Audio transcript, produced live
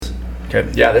Okay.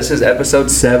 Yeah, this is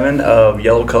episode 7 of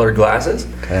Yellow Colored Glasses.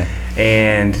 Okay.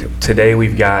 And today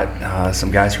we've got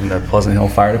some guys from the Pleasant Hill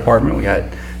Fire Department. We got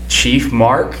Chief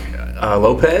Mark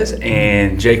Lopez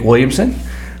and Jake Williamson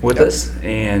with us,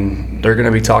 and they're going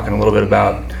to be talking a little bit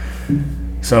about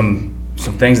some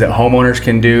things that homeowners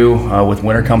can do with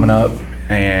winter coming up,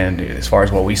 and as far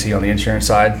as what we see on the insurance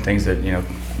side, things that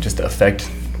just affect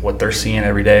what they're seeing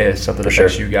every day. It's something that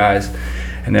affects you guys.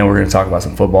 And then we're going to talk about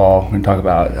some football. We're going to talk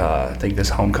about, I think, this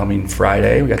homecoming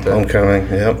Friday. We got the homecoming.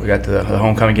 Yep. We got the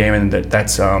homecoming game, and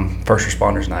that's first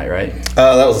responders night, right?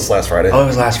 That was this last Friday. Oh, it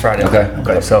was last Friday.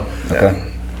 Okay. So,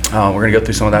 we're going to go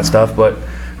through some of that stuff, but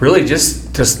really,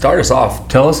 just to start us off,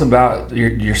 tell us about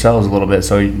yourselves a little bit.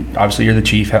 So, obviously, you're the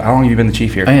chief. How long have you been the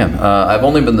chief here? I am. I've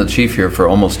only been the chief here for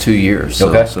almost 2 years.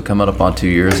 So coming up on 2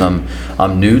 years.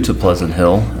 I'm new to Pleasant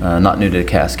Hill, not new to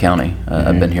Cass County.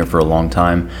 I've been here for a long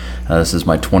time. This is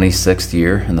my 26th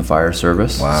year in the fire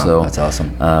service. Wow, so, that's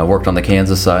awesome. Worked on the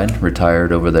Kansas side,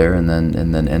 retired over there, and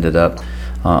then ended up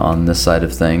on this side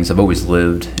of things. I've always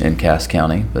lived in Cass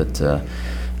County, but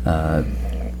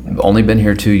only been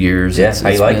here 2 years. Yeah, how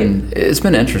you like it? It's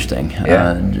been interesting.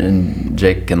 Yeah. And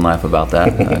Jake can laugh about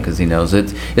that because he knows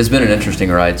it. It's been an interesting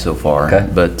ride so far. Okay.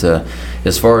 But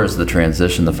as far as the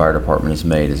transition the fire department has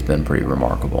made has been pretty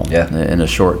remarkable. Yeah. In a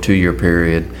short 2 year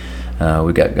period,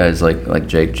 we got guys like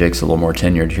Jake. Jake's a little more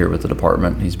tenured here with the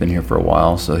department. He's been here for a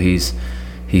while, so he's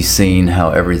seen how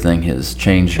everything has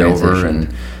changed over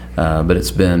and. But it's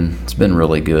been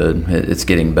really good. It's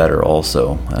getting better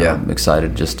also. I'm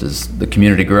excited just as the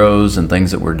community grows and things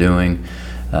that we're doing.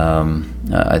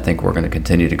 I think we're going to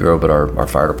continue to grow, but our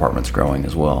fire department's growing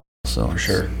as well. So for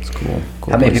sure, it's cool.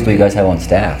 How many people do you guys have on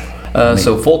staff?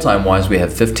 So full-time wise, we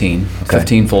have 15. Okay.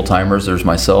 15 full-timers. There's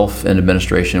myself in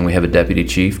administration. We have a deputy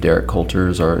chief. Derek Coulter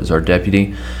is our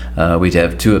deputy. We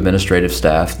have 2 administrative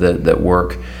staff that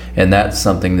work, and that's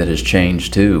something that has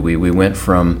changed too. We went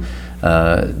from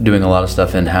doing a lot of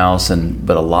stuff in-house,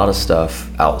 but a lot of stuff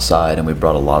outside, and we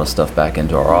brought a lot of stuff back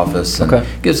into our office, and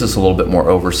gives us a little bit more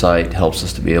oversight, helps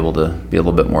us to be able to be a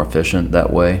little bit more efficient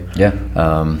that way. Yeah.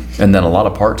 And then a lot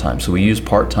of part-time. So we use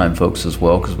part-time folks as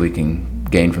well because we can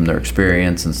gain from their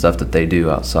experience and stuff that they do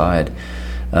outside.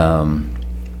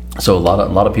 So a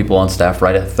lot of people on staff,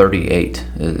 right at 38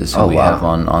 is who we have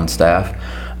on staff.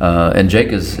 And Jake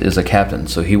is a captain,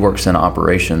 so he works in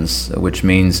operations, which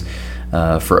means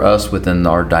for us within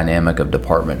our dynamic of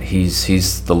department,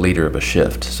 he's the leader of a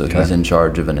shift, so he's in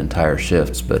charge of an entire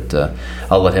shift. But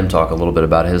I'll let him talk a little bit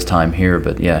about his time here.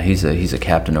 But yeah, he's a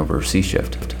captain over C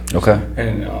shift. Okay.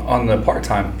 And on the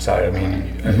part-time side, I mean,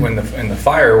 in the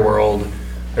fire world,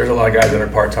 there's a lot of guys that are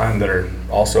part-time that are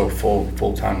also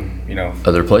full-time.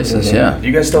 Other places, yeah. Do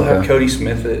you guys still have Cody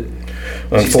Smith at?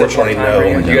 Unfortunately, no.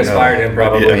 You guys fired him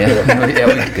probably.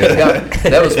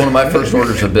 That was one of my first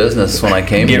orders of business when I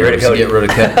came here. Get rid of Cody. Get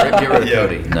rid of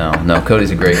Cody. No,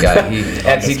 Cody's a great guy. He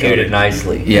executed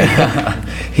nicely. Yeah,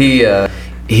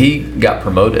 he got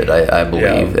promoted, I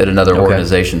believe, at another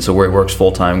organization. So where he works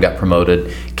full time, got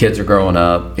promoted. Kids are growing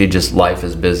up. Life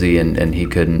is busy, and he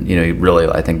couldn't.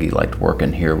 I think he liked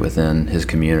working here within his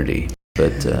community.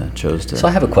 But chose to. So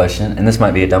I have a question, and this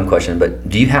might be a dumb question, but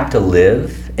do you have to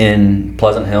live in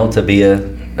Pleasant Hill to be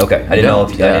a? Okay, I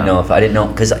didn't know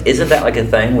because isn't that like a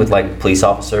thing with like police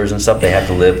officers and stuff? They have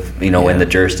to live, in the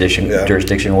jurisdiction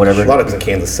or whatever. A lot of it's in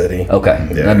Kansas City. Okay,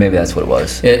 maybe that's what it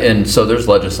was. And so there's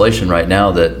legislation right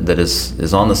now that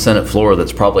is on the Senate floor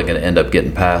that's probably going to end up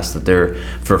getting passed. That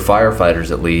for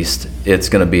firefighters at least, it's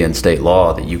going to be in state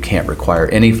law that you can't require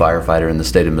any firefighter in the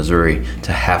state of Missouri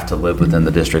to have to live within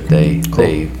the district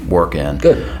they work in.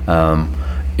 Good.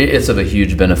 It's of a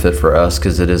huge benefit for us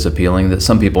because it is appealing that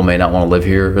some people may not want to live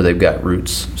here or they've got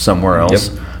roots somewhere else,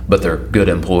 but they're good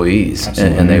employees.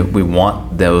 And we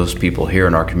want those people here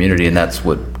in our community, and that's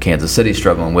what Kansas City's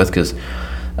struggling with because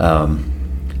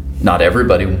not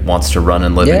everybody wants to run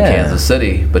and live in Kansas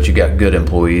City, but you got good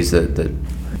employees that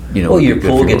your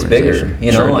pool gets bigger.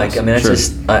 That's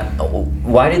just.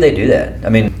 Why do they do that? I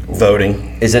mean,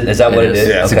 voting. Is that what it is?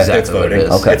 Yeah, it's voting.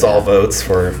 It's all votes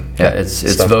for. Yeah, it's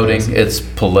voting. It's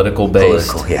political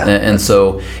based. And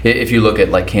so if you look at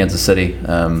like Kansas City,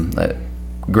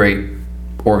 great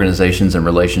organizations and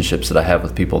relationships that I have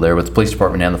with people there, with the police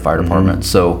department and the fire department.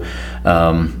 So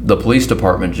the police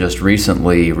department just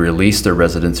recently released their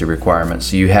residency requirements.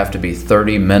 So you have to be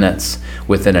 30 minutes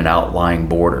within an outlying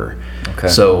border. Okay.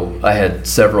 So I had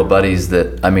several buddies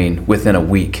that, within a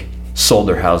week, sold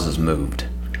their houses, moved.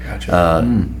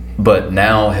 Gotcha. But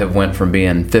now have went from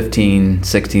being 15,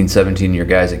 16, 17-year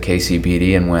guys at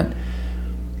KCPD and went,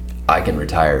 I can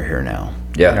retire here now.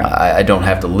 Yeah. I don't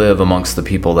have to live amongst the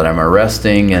people that I'm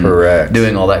arresting and Correct.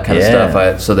 doing all that kind of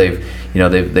stuff. So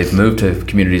they've moved to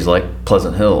communities like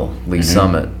Pleasant Hill, Lee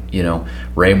Summit,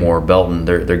 Raymore, Belton.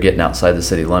 They're getting outside the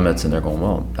city limits, and they're going,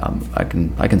 well, I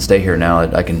can stay here now.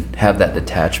 I can have that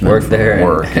detachment. Work there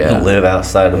and live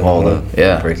outside of all the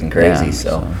freaking crazy. Yeah.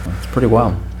 So it's pretty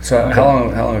wild. So how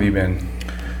long have you been?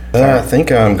 I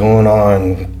think I'm going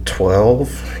on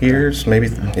 12 years, maybe.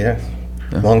 Yeah,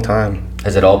 long time.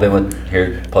 Has it all been with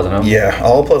here at Pleasant Hill? Yeah,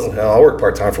 all Pleasant Hill. I worked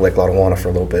part-time for Lake Lotawana for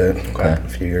a little bit, Okay. a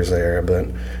few years there, but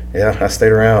yeah, I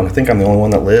stayed around. I think I'm the only one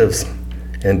that lives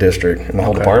in district in the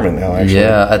whole department now, actually.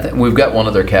 Yeah, I think we've got one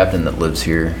other captain that lives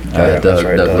here. That's Doug,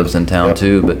 right, Doug Doug. lives in town Yep.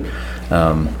 too, but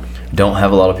don't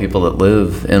have a lot of people that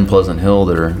live in Pleasant Hill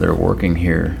that are working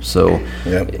here. So,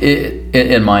 Yep.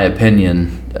 in my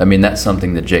opinion, I mean, that's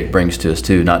something that Jake brings to us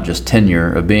too, not just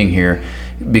tenure of being here,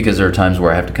 because there are times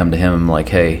where I have to come to him and I'm like,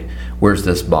 hey, where's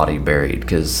this body buried?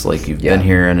 Because like you've been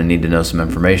here and I need to know some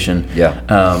information. Yeah.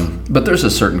 But there's a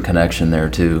certain connection there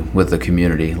too with the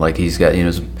community. Like he's got,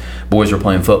 his boys are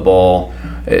playing football.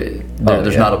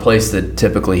 There's not a place that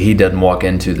typically he doesn't walk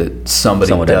into that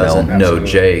somebody doesn't know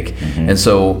Jake. And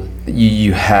so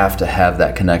you have to have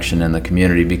that connection in the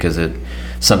community, because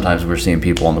sometimes we're seeing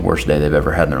people on the worst day they've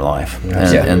ever had in their life.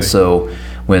 And so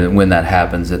when that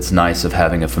happens, it's nice of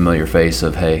having a familiar face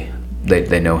of, hey,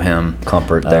 they know him.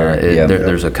 Comfort there.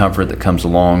 There's a comfort that comes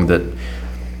along, that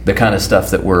the kind of stuff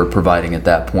that we're providing at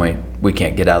that point, we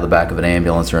can't get out of the back of an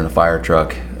ambulance or in a fire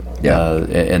truck.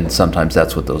 And sometimes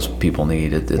that's what those people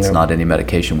need. It's not any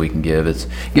medication we can give. It's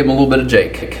give them a little bit of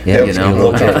Jake. Yeah, Give them a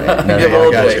little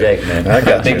Jake, man. I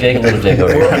got Big you. Jake and little Jake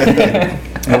over here.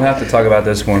 We'll have to talk about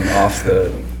this one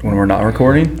when we're not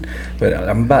recording, but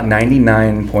I'm about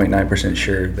 99.9%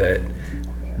 sure that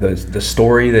the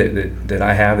story that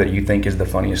I have that you think is the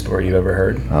funniest story you've ever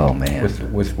heard. Oh man.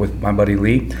 With my buddy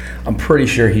Lee, I'm pretty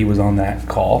sure he was on that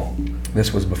call.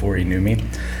 This was before he knew me.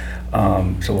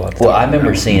 So we'll have to talk I about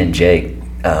remember that. seeing Jake,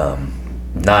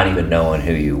 not even knowing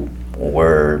who you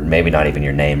were, maybe not even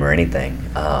your name or anything,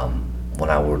 when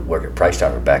I would work at Price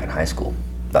Chopper back in high school,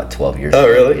 about 12 years ago. Oh,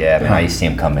 really? Yeah, I mean, I used to see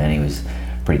him come in, he was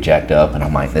pretty jacked up, and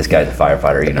I'm like, this guy's a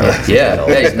firefighter,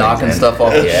 He's knocking stuff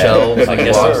off the shelves and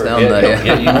Yes, walks sir. down Yeah,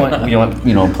 there.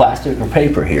 you want plastic or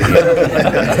paper here?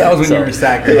 That was when you were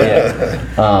sacred.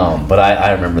 But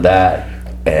I remember that,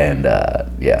 and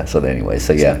so anyway,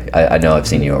 I know I've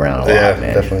seen you around a lot, Yeah,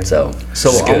 man. definitely. So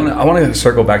it's good. I want to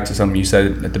circle back to something you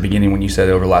said at the beginning when you said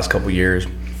over the last couple of years,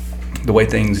 the way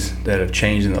things that have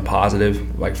changed in the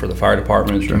positive, like for the fire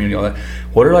department, community, all that.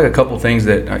 What are like a couple things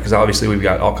that, because obviously we've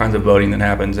got all kinds of voting that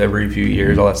happens every few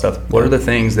years, all that stuff. What are the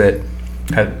things that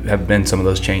have been some of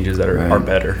those changes that are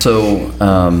better? So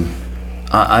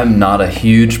I'm not a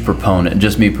huge proponent,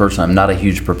 just me personally, I'm not a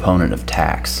huge proponent of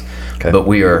tax. Okay. But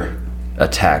we are a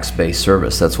tax-based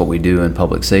service. That's what we do in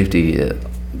public safety.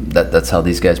 That's how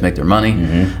these guys make their money.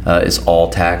 It's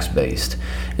all tax-based.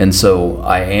 And so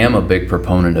I am a big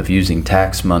proponent of using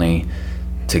tax money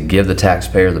to give the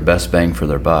taxpayer the best bang for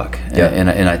their buck. And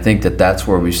I think that's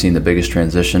where we've seen the biggest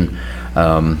transition.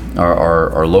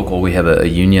 Our local, we have a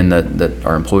union that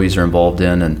our employees are involved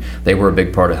in, and they were a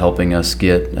big part of helping us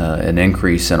get an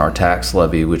increase in our tax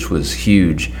levy, which was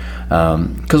huge,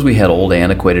 because we had old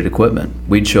antiquated equipment.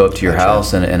 We'd show up to your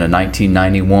house in a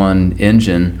 1991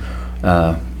 engine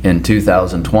in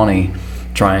 2020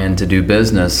 trying to do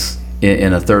business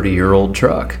in a 30-year-old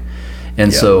truck.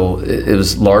 And so it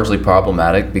was largely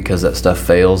problematic because that stuff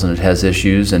fails and it has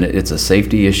issues, and it's a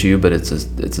safety issue, but it's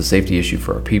a safety issue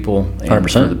for our people and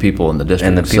 100%. for the people in the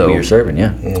district. And the people you're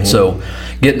serving, So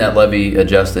getting that levy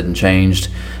adjusted and changed,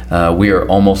 we are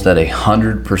almost at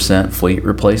 100% fleet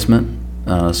replacement.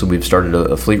 So we've started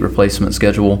a fleet replacement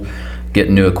schedule,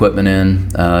 getting new equipment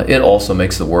in. It also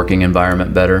makes the working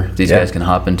environment better. These guys can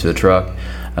hop into a truck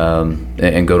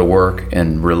and go to work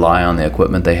and rely on the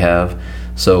equipment they have.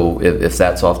 So if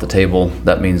that's off the table,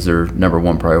 that means their number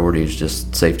one priority is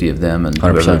just safety of them and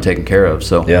whoever they're taken care of.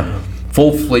 So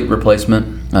full fleet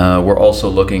replacement. We're also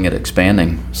looking at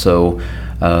expanding. So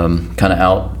kind of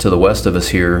out to the west of us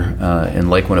here in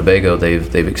Lake Winnebago,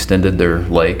 they've extended their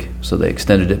lake. So they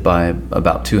extended it by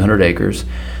about 200 acres.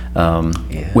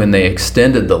 When they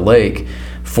extended the lake,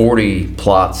 40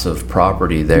 plots of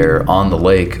property there on the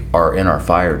lake are in our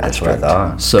fire district. That's what I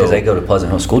thought. So because they go to Pleasant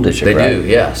Hill School District, They right? do,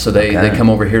 yeah. So they come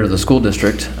over here to the school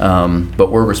district, but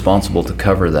we're responsible to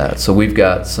cover that. So we've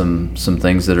got some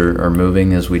things that are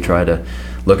moving as we try to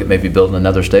look at maybe building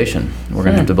another station. We're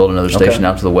going to have to build another station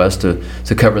out to the west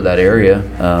to cover that area.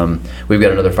 We've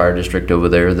got another fire district over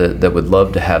there that would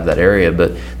love to have that area,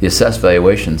 but the assessed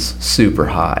valuation's super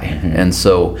high. And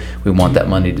so we want that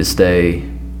money to stay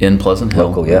in Pleasant Hill.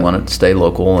 Local, We want it to stay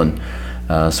local,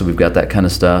 and so we've got that kind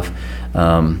of stuff.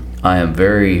 I am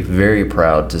very, very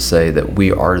proud to say that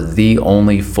we are the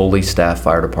only fully staffed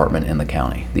fire department in the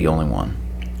county, the only one.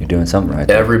 You're doing something right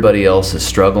there. Everybody else is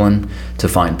struggling to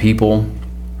find people,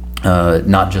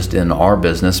 not just in our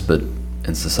business, but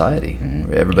in society.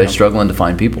 Everybody's struggling to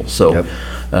find people. So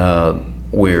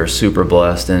we're super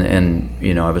blessed. And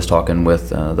you know, I was talking with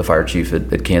the fire chief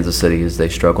at Kansas City as they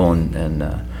struggle,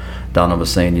 and Donna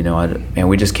was saying, you know, and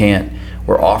we just can't.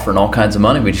 We're offering all kinds of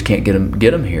money. We just can't get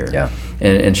them here. Yeah.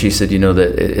 And she said, you know,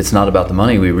 that it's not about the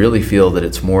money. We really feel that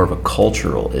it's more of a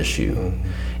cultural issue.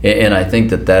 And I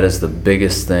think that is the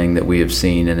biggest thing that we have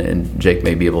seen, and Jake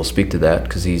may be able to speak to that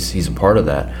because he's a part of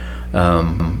that.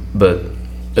 But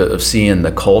of seeing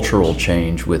the cultural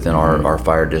change within our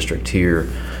fire district here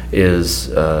is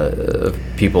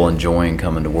people enjoying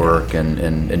coming to work and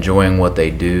enjoying what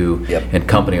they do. And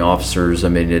company officers, I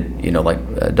mean,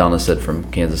 like Donna said from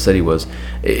Kansas City,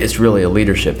 it's really a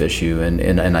leadership issue,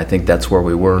 and I think that's where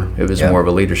we were. It was more of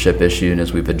a leadership issue, and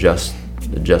as we've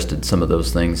adjusted some of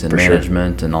those things in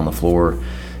management and on the floor,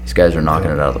 these guys are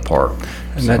knocking it out of the park.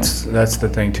 And that's the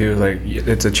thing too. Like,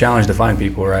 it's a challenge to find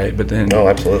people, right? But then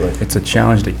absolutely, it's a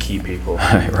challenge to keep people.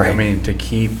 Right. I mean, to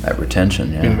keep that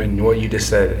retention. And what you just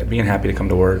said, being happy to come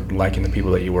to work, liking the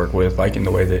people that you work with, liking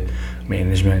the way that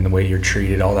management and the way you're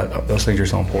treated, all that, those things are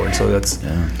so important. So that's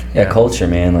culture,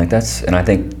 man. Like that's, and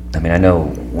I know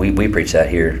we preach that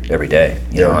here every day.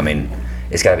 You know, I mean,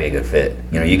 it's got to be a good fit.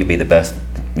 You know, you could be the best,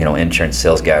 insurance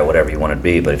sales guy or whatever you want to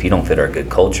be, but if you don't fit our good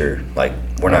culture, like,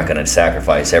 we're not going to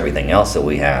sacrifice everything else that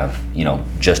we have,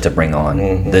 just to bring on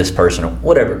this person or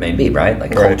whatever it may be, right?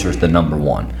 Like, culture's the number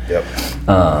one.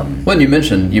 Well, you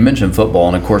mentioned football,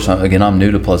 and of course, again, I'm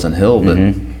new to Pleasant Hill,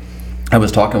 but I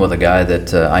was talking with a guy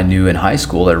that I knew in high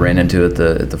school that I ran into at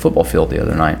the football field the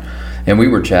other night, and we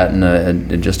were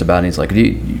chatting just about, and he's like, do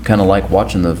you kind of like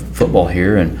watching the football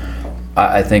here? And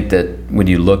I think that when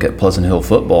you look at Pleasant Hill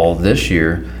football this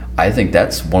year, I think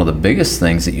that's one of the biggest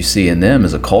things that you see in them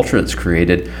is a culture that's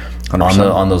created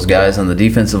on those guys on the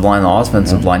defensive line, the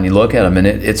offensive line. You look at them, and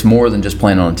it's more than just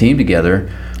playing on a team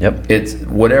together. It's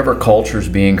whatever culture is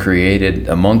being created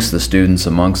amongst the students,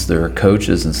 amongst their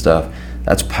coaches and stuff.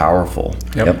 That's powerful.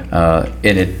 And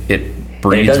it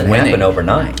breeds it doesn't winning. happen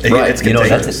overnight. Right. It's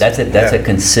contagious. That's a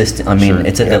consistent. I mean,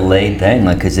 it's a delayed thing,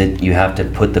 like, because you have to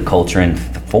put the culture in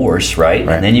force, right?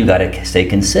 And then you got to stay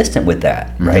consistent with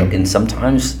that, right? And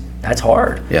sometimes that's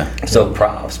hard. So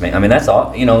props, man. I mean, that's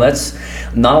all. That's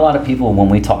not a lot of people when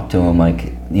we talk to them.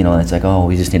 Like, it's like, oh,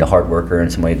 we just need a hard worker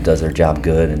and somebody who does their job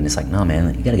good. And it's like, no,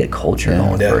 man, you got to get culture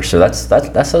going first. So that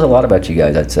says a lot about you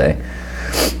guys, I'd say.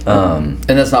 And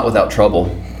that's not without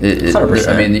trouble. 100%.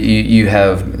 I mean, you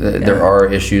have there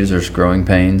are issues. There's growing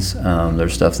pains.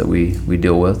 There's stuff that we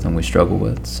deal with and we struggle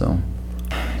with. So,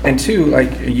 and two,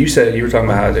 like you said, you were talking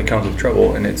about how it comes with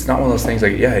trouble, and it's not one of those things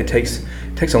like it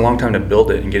takes a long time to build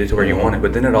it and get it to where you want it,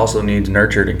 but then it also needs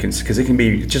nurtured and because it can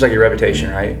be just like your reputation,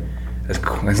 right?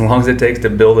 As long as it takes to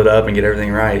build it up and get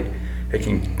everything right, it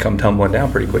can come tumbling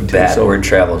down pretty quick too. Bad word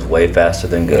travels way faster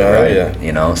than good,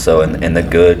 right? So in the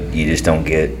good, you just don't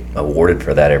get awarded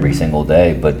for that every single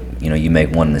day, but you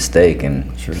make one mistake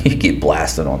and you get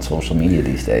blasted on social media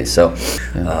these days. So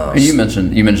and you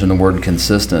mentioned the word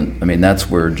consistent. I mean, that's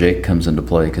where Jake comes into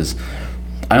play, because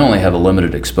I only have a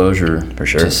limited exposure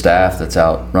to staff that's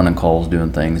out running calls,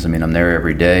 doing things. I mean, I'm there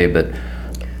every day, but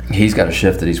he's got a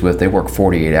shift that he's with. They work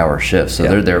 48-hour shifts, so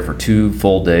they're there for 2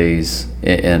 full days,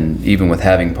 and even with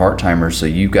having part-timers, so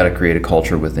you've got to create a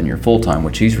culture within your full-time,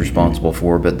 which he's responsible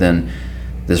for, but then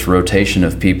this rotation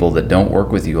of people that don't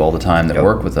work with you all the time, that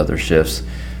work with other shifts,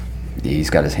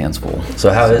 he's got his hands full.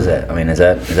 So how is that? I mean, is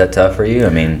that tough for you? I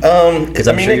mean, because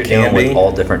I'm sure you're dealing with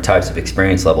all different types of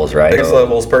experience levels, right?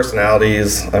 Levels,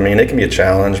 personalities. I mean, it can be a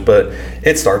challenge, but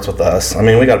it starts with us. I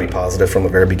mean, we got to be positive from the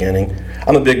very beginning.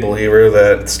 I'm a big believer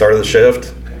that at the start of the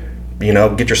shift,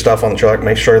 get your stuff on the truck,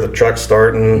 make sure the truck's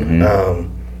starting,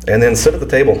 and then sit at the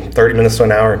table 30 minutes to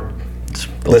an hour,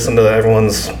 listen to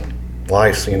everyone's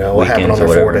lives, what happened on their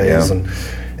 4 days,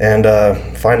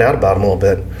 and find out about them a little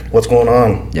bit. What's going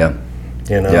on?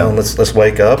 And let's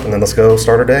wake up and then let's go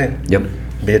start our day.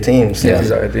 Be a team. So.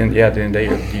 At the end of the day,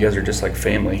 you guys are just like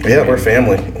family. We're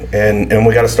family, and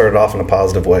we got to start it off in a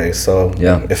positive way. So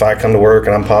if I come to work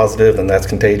and I'm positive, then that's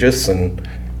contagious, and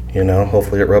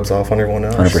hopefully it rubs off on everyone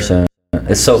else. 100%.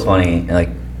 It's so funny, like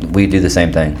we do the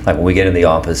same thing. Like when we get in the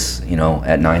office, you know,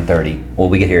 at 9:30. Well,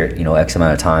 we get here, you know, X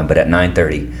amount of time, but at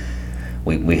 9:30,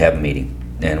 we have a meeting,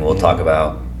 and we'll talk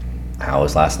about how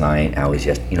was last night, how was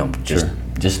just, you know,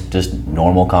 just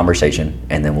normal conversation,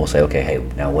 and then we'll say, okay, hey,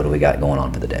 now what do we got going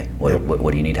on for the day?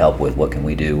 What do you need help with? What can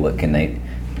we do? What can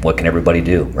everybody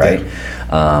do, right?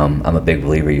 I'm a big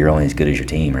believer you're only as good as your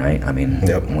team, right? I mean,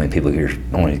 you're only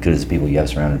as good as the people you have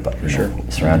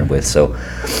surrounded with. So,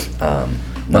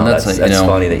 that's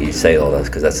funny that you say all this,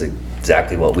 because that's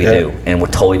exactly what we do, and we're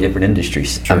totally different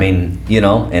industries. I mean, you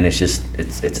know, and it's just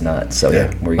it's nuts.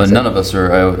 So but none of us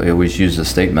are. I always use a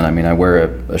statement. I mean, I wear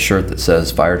a shirt that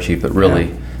says Fire Chief, but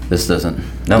really, this doesn't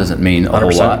mean a 100%.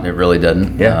 Whole lot. It really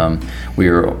doesn't. Yeah.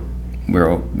 We're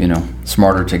you know,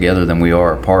 smarter together than we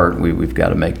are apart. We've got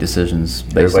to make decisions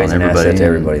based on everybody. Everybody's an asset to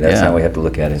everybody. That's how we have to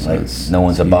look at it. So like, no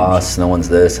one's a boss, no one's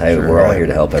this. Hey, we're all here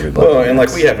to help everybody. Well, and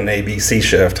like we have an A, B, C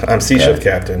shift. I'm C shift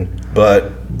captain,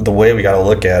 but the way we got to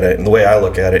look at it, and the way I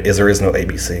look at it, is there is no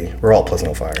ABC. We're all Pleasant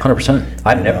Hill Fire. 100%.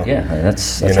 I never. Yeah,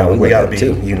 that's you how know, we got to be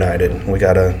too. united. We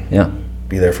got to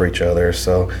be there for each other.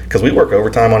 So because we work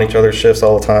overtime on each other's shifts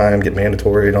all the time, get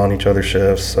mandatoried on each other's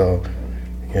shifts. So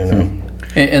you know.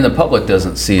 And the public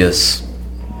doesn't see us,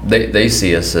 they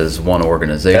see us as one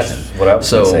organization. That's what I was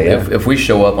so gonna say, if we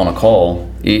show up on a call,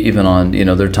 even on, you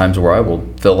know, there are times where I will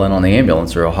fill in on the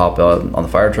ambulance, or I'll hop out on the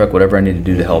fire truck, whatever I need to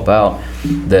do to help out,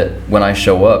 that when I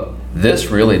show up, this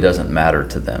really doesn't matter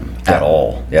to them at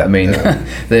all. Yeah. I mean,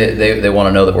 they want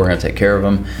to know that we're going to take care of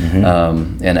them,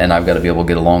 and I've got to be able to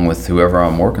get along with whoever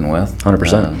I'm working with.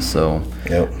 100%.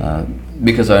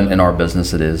 Because in our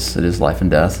business, it is life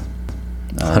and death.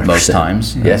 Most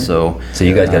times. Yeah. So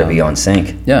you guys got to be on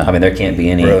sync. Yeah. I mean, there can't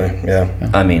be any. Really? Yeah.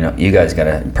 I mean, you guys got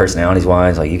to, personalities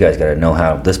wise, like you guys got to know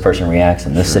how this person reacts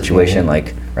in this situation,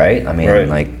 like, right? I mean,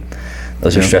 like,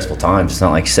 those are stressful times. It's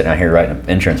not like sitting out here writing an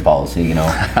insurance policy, you know,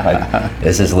 like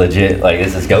this is legit, like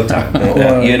this is go time,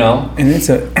 you know? And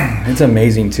it's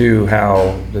amazing too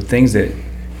how the things that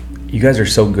you guys are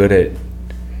so good at,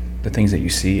 the things that you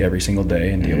see every single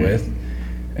day and deal with.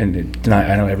 And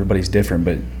I know everybody's different,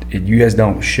 but you guys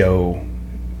don't show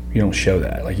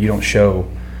that. Like, you don't show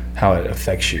how it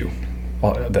affects you,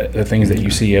 the things that you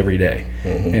see every day.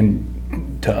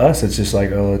 And to us, it's just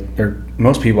like,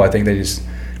 most people, I think they just,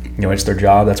 you know, it's their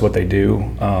job, that's what they do.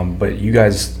 But you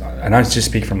guys, and I just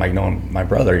speak from like knowing my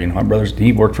brother, you know,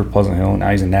 he worked for Pleasant Hill, and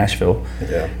now he's in Nashville.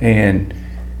 Yeah. And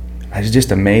I was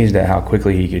just amazed at how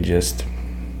quickly he could just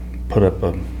put up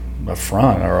a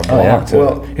front or a block.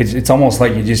 Well, it's almost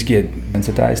like you just get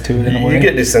desensitized to it in a way. You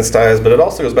get desensitized, but it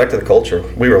also goes back to the culture.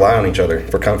 We rely on each other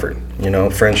for comfort, you know,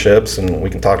 friendships, and we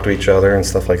can talk to each other and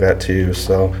stuff like that too.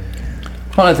 So,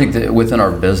 well, I think that within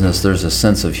our business, there's a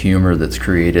sense of humor that's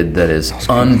created that is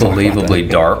unbelievably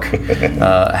dark.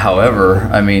 However,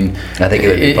 I mean, I think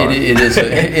it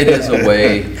is a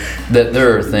way that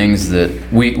there are things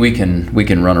that we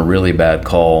can run a really bad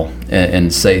call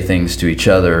and say things to each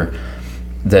other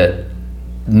that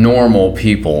normal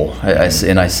people,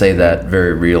 and I say that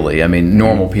very really, I mean,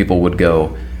 normal people would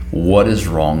go, what is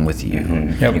wrong with you?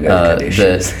 That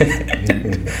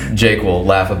Jake will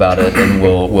laugh about it, and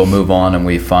we'll move on, and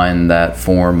we find that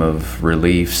form of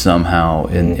relief somehow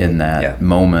in that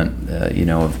moment, you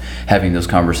know, of having those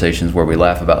conversations where we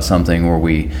laugh about something, or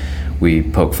we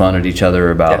poke fun at each other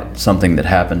about something that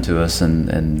happened to us,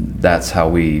 and that's how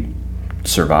we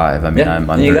survive. I mean, I'm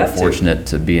very fortunate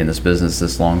to be in this business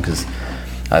this long, because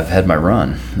I've had my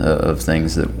run of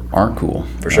things that aren't cool.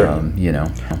 For sure. You know.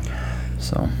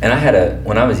 So. And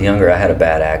when I was younger, I had a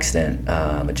bad accident.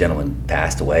 A gentleman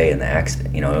passed away in the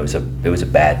accident. You know, it was a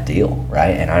bad deal,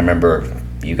 right? And I remember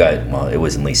you guys. Well, it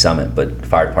was in Lee Summit, but the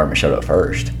fire department showed up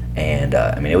first, and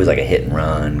I mean, it was like a hit and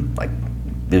run. Like,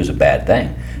 it was a bad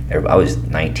thing. I was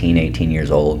 19, 18 years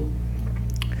old.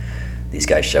 These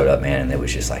guys showed up, man, and it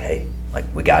was just like, hey, like,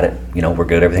 we got it, you know, we're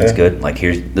good, everything's good, like,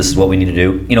 this is what we need to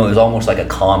do. You know, it was almost like a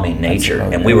calming nature.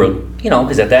 And we were, you know,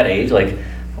 because at that age, like,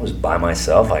 I was by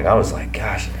myself, like, I was like,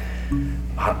 gosh,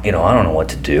 I don't know what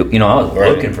to do. You know, I was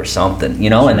looking for something, you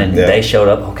know, and then they showed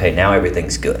up, okay, now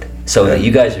everything's good. So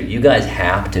you guys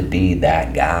have to be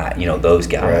that guy, you know, those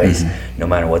guys, no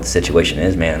matter what the situation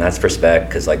is, man. And that's respect,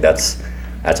 because, like, that's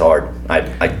hard. I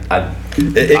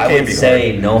would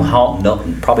say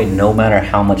probably no matter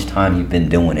how much time you've been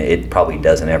doing it, it probably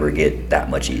doesn't ever get that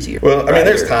much easier. Well, I mean,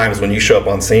 there's times when you show up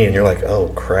on scene and you're like, oh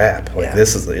crap, like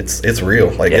this is it's real,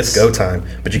 like it's go time,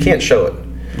 but you can't show it.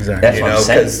 Exactly. That's what I'm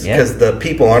saying. Because the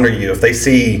people under you, if they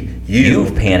see you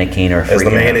panicking or as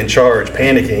the man in charge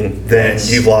panicking, then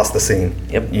you've lost the scene.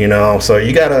 Yep. You know, so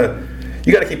you gotta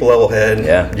keep a level head.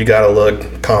 Yeah. You gotta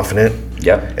look confident.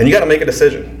 Yep. And you gotta make a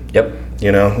decision. Yep.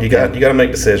 You know, you got to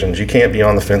make decisions. You can't be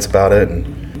on the fence about it.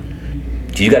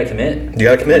 And you got to commit. You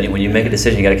got to commit. When you make a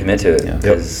decision, you got to commit to it,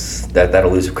 because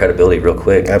that'll lose credibility real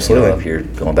quick. Absolutely. You know, if you're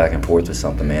going back and forth with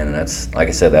something, man. And that's, like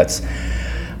I said,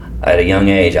 at a young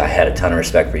age, I had a ton of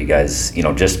respect for you guys. You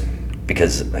know, just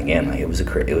because, again, it was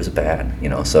a bad. You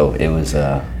know, so it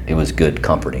was good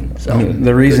comforting. So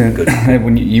the reason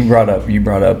when you brought up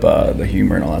the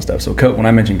humor and all that stuff. So when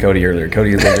I mentioned Cody earlier,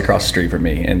 Cody lives across the street from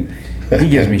me, and he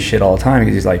gives me shit all the time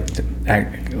because he's like,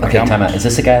 okay, time out. Is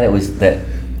this the guy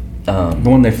the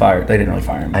one they fired? They didn't really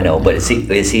fire him. I know, but is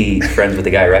he friends with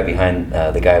the guy right behind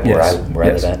the guy where I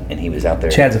live at, and he was out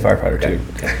there? Chad's a firefighter too.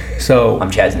 Okay. So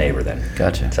I'm Chad's neighbor then.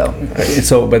 Gotcha.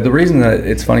 But the reason that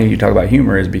it's funny you talk about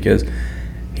humor is because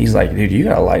he's like, dude, you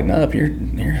gotta lighten up. You're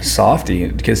a softie.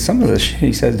 Because some of the shit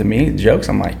he says to me, jokes,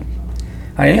 I'm like,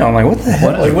 I am. I'm like, what the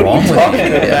hell? What are you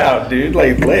talking about, dude?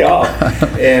 Like, lay off.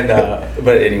 And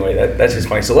but anyway, that's just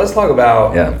funny. So let's talk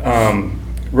about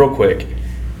real quick.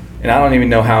 And I don't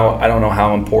know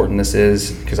how important this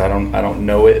is, because I don't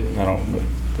know it.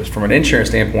 Just from an insurance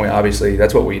standpoint, obviously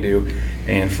that's what we do,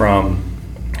 and from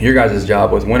your guys'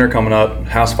 job with winter coming up,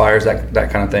 house fires, that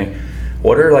kind of thing.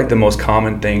 What are like the most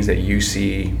common things that you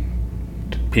see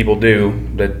people do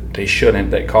that they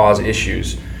shouldn't, that cause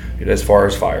issues as far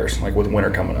as fires, like with winter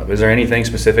coming up? Is there anything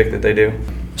specific that they do?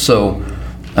 So,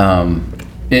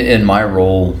 in my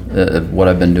role, what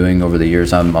I've been doing over the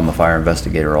years, I'm a fire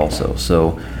investigator also.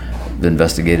 So, I've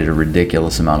investigated a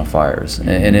ridiculous amount of fires,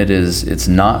 and it's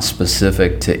not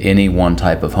specific to any one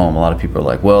type of home. A lot of people are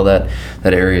like, well, that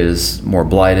area is more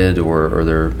blighted, or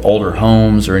they're older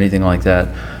homes or anything like that.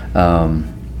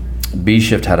 B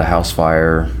Shift had a house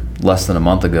fire less than a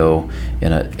month ago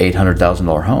in an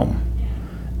 $800,000 home.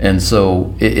 And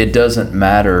so it doesn't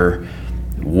matter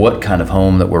what kind of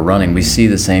home that we're running. We see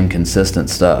the same consistent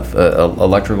stuff.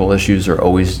 Electrical issues are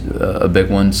always a big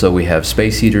one. So we have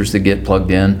space heaters that get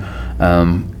plugged in.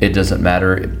 It doesn't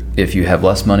matter if you have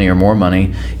less money or more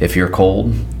money. If you're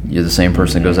cold, you're the same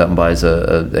person that goes out and buys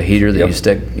a heater that you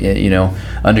stick,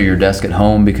 under your desk at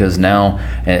home, because now,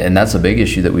 and that's a big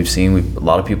issue that we've seen. A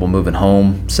lot of people moving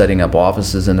home, setting up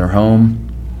offices in their home.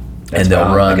 And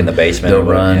they'll run, like in the basement. They'll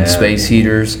run space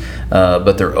heaters,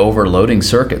 but they're overloading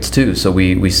circuits too. So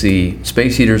we see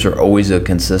space heaters are always a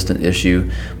consistent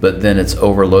issue, but then it's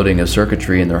overloading of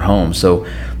circuitry in their home. So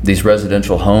these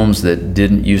residential homes that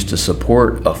didn't used to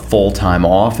support a full-time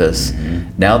office,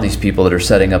 now these people that are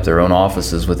setting up their own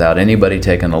offices without anybody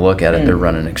taking a look at it, they're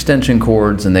running extension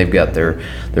cords, and they've got their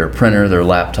printer, their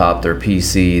laptop, their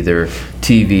PC, their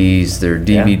TVs, their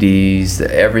DVDs,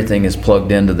 everything is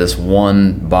plugged into this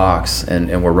one box,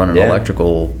 and we're running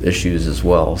electrical issues as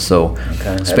well. So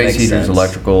space heaters,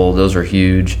 electrical, those are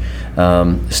huge.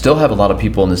 Still have a lot of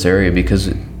people in this area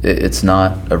because it's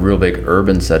not a real big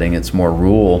urban setting, it's more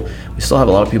rural. We still have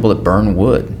a lot of people that burn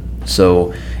wood.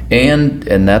 So, and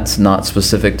that's not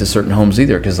specific to certain homes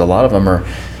either, because a lot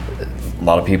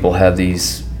of people have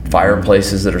these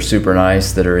fireplaces that are super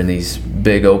nice, that are in these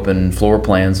big open floor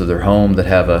plans of their home, that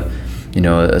have a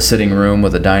sitting room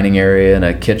with a dining area and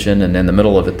a kitchen, and in the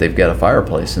middle of it they've got a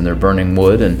fireplace, and they're burning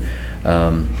wood. And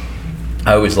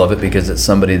I always love it because it's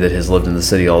somebody that has lived in the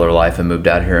city all their life and moved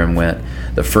out here and went,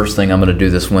 the first thing I'm going to do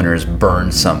this winter is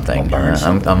burn something.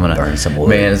 I'm going to burn some wood.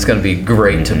 Man, it's going to be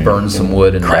great to burn some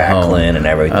wood in my home. Crackling and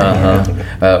everything.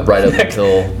 Right up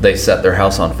until they set their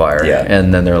house on fire. Yeah.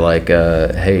 And then they're like,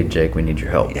 hey, Jake, we need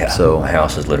your help. Yeah, so my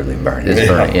house is literally burning. It's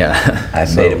burning, yeah.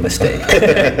 I've made a mistake.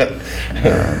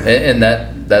 And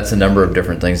that's a number of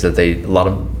different things that a lot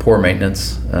of poor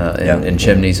maintenance in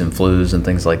chimneys and flues and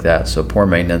things like that. So poor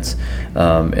maintenance,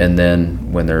 and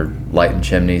then when they're lighting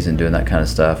chimneys and doing that kind of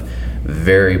stuff,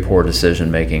 very poor decision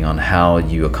making on how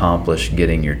you accomplish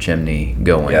getting your chimney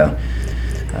going.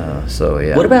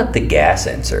 What about the gas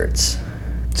inserts?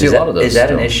 See, a lot of those. Is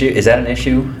that an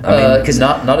issue? I mean, because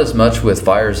not as much with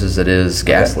fires as it is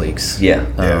gas leaks.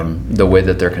 The way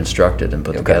that they're constructed and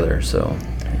put together. So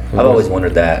I've always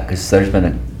wondered that, because there's been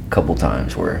a couple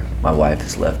times where my wife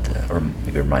has left, or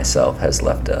maybe myself has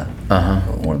left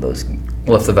one of those.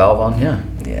 Left the valve on,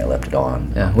 left it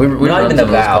on. We not even the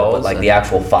valve, but like the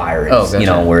actual fire.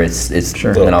 Gotcha. Where it's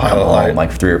and I'll come home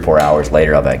like 3 or 4 hours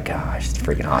later. I'll be like, gosh, it's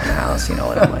freaking hot in the house, and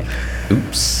I'm like,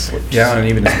 oops. Yeah, and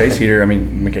even the space heater. I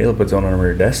mean, Michaela puts on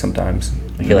her desk sometimes.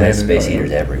 Michaela has space heaters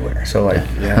everywhere. So like,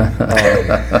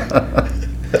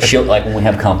 she'll, like, when we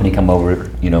have company come over,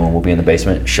 and we'll be in the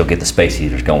basement, she'll get the space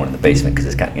heaters going in the basement because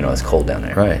it's got, it's cold down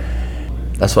there. Right.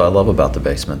 That's what I love about the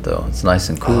basement, though. It's nice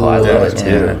and cool. Oh, I love it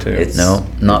Yeah, too. too. It's, No,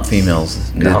 not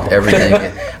females. No.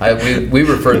 Everything. We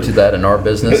refer to that in our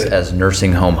business as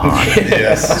nursing home hot.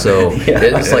 Yes. So Yeah.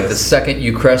 it's like the second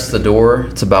you crest the door,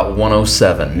 it's about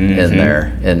 107 in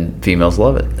there, and females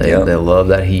love it. They Yep. love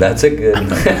that heat. That's a good.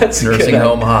 That's nursing good.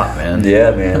 home hot, man.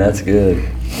 Yeah, man, that's good.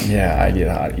 Yeah, I get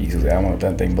hot easily. I want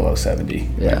that thing below 70.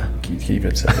 Yeah. Keep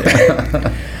it.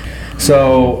 Yeah.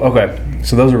 So, okay.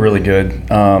 So those are really good.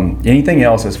 Anything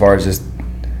else as far as just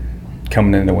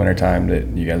coming into wintertime that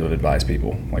you guys would advise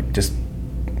people? Like just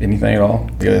anything at all?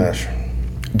 Good. Gosh.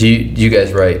 Do you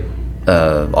guys write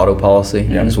auto policy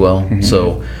as well?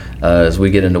 So as we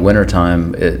get into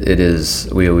wintertime, it is,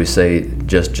 we always say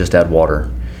just add water.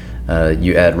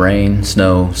 You add rain,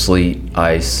 snow, sleet,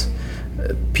 ice,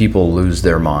 people lose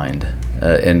their mind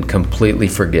and completely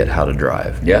forget how to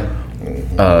drive. Yeah.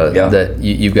 That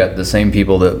you've got the same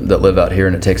people that live out here,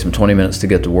 and it takes them 20 minutes to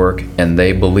get to work, and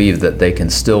they believe that they can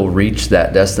still reach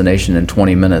that destination in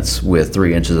 20 minutes with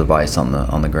 3 inches of ice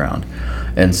on the ground.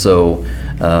 And so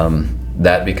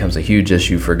that becomes a huge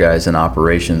issue for guys in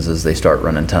operations as they start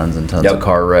running tons and tons of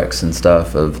car wrecks and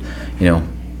stuff.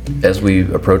 As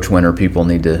we approach winter, people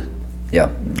need to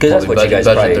because that's what you guys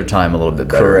budget probably, their time a little bit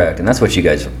better. correct, and that's what you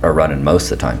guys are running most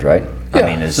of the times, right?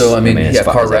 Yeah. So as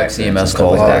car far as wrecks, accidents EMS and stuff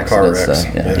calls, A like lot that. of car accidents,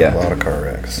 wrecks. yeah. A lot of car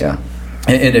wrecks. Yeah.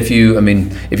 And if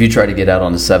you try to get out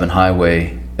on the 7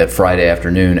 highway at Friday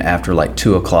afternoon after like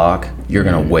 2 o'clock, you're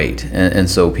going to wait. And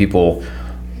so people,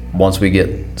 once we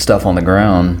get stuff on the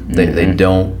ground, they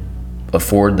don't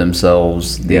afford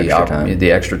themselves the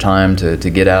extra time to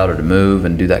get out or to move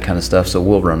and do that kind of stuff. So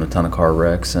we'll run a ton of car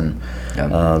wrecks, and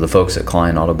the folks at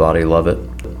Klein Auto Body love it.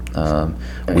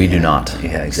 We do not.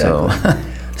 Yeah, exactly.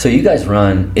 So you guys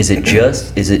run? Is it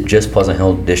just Pleasant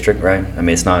Hill District, right? I mean,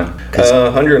 it's not.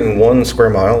 101 square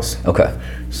miles. Okay.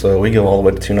 So we go all the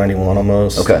way to 291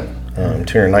 almost. Okay.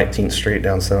 219th Street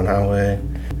down 7 Highway.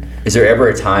 Is there ever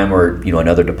a time where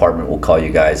another department will call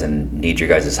you guys and need your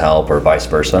guys' help, or vice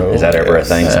versa? Is that ever a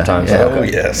thing sometimes? Yeah. Oh,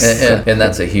 yes. And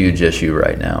that's a huge issue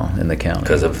right now in the county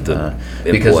Because of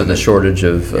the shortage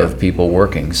of people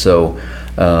working. So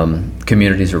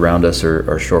communities around us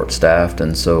are short-staffed,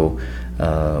 and so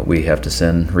we have to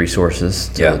send resources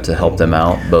to help them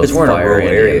out. Both Because we're in a fire rural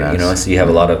and area, EMS. so you have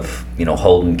a lot of,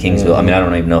 Holden, Kingsville. I mean, I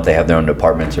don't even know if they have their own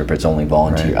departments or if it's only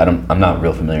volunteer. Right. I'm not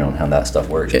real familiar on how that stuff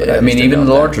works. But I just mean, didn't even know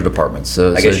the that. larger departments.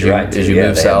 So, I guess as you're right, as too. you Yeah,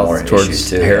 move they have more south issues towards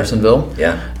too, yeah.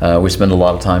 Harrisonville, we spend a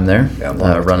lot of time there, Yeah, a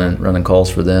lot of running calls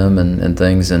for them and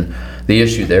things. And the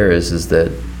issue there is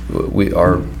that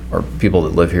our people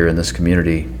that live here in this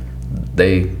community,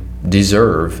 they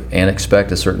deserve and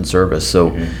expect a certain service.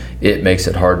 So it makes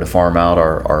it hard to farm out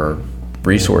our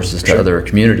resources to other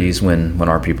communities when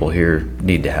our people here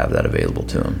need to have that available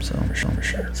to them. So For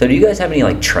sure. So do you guys have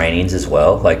any trainings as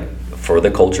well, for the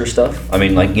culture stuff? I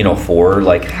mean, for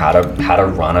how to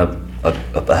run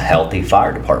a healthy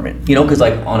fire department? Because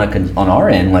on our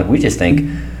end, we just think,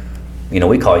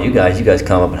 we call you guys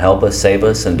come up and help us, save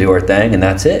us, and do our thing, and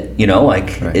that's it.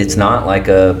 Right. It's not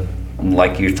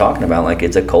like you're talking about,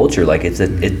 it's a culture,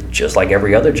 it's just like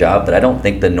every other job. But I don't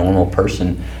think the normal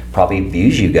person probably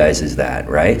views you guys as that,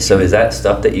 right? So is that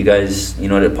stuff that you guys,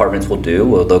 departments will do?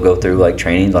 Will they'll go through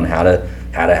trainings on how to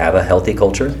have a healthy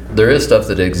culture? there is stuff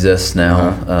that exists now,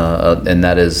 and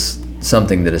that is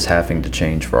something that is having to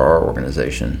change for our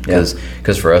organization,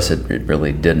 because for us it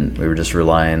really didn't. We were just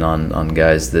relying on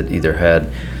guys that either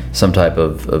had some type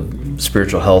of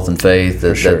spiritual health and faith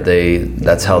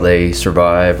that's how they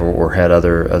survive, or had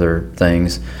other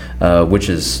things, which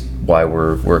is why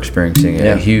we're experiencing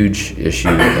a huge issue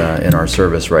in our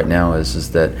service right now.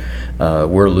 Is that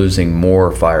we're losing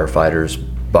more firefighters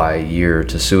by year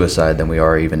to suicide than we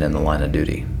are even in the line of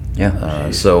duty.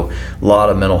 So a lot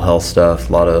of mental health stuff,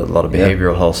 a lot of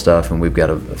behavioral health stuff, and we've got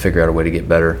to figure out a way to get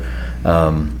better.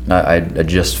 I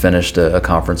just finished a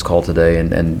conference call today,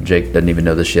 and Jake doesn't even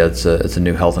know this yet. It's a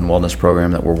new health and wellness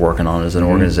program that we're working on as an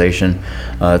organization.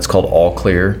 It's called All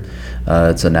Clear.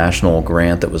 It's a national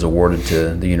grant that was awarded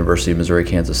to the University of Missouri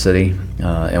Kansas City,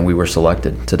 and we were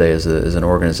selected today as an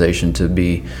organization to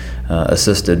be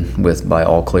assisted by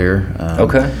All Clear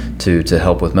to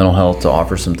help with mental health, to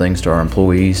offer some things to our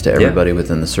employees, to everybody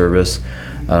within the service.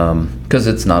 Because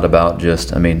it's not about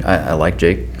just, I like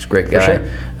Jake, he's a great guy.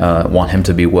 Want him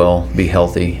to be well, be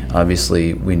healthy.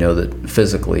 Obviously, we know that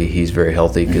physically he's very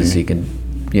healthy because he can,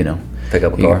 pick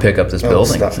up a he car. can pick up this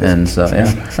building. Stop. And so,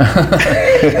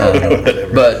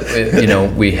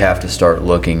 but, we have to start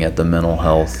looking at the mental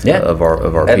health of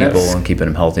our And people that's- and keeping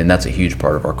them healthy. And that's a huge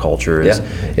part of our culture.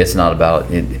 It's not about,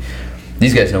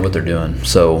 these guys know what they're doing.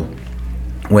 So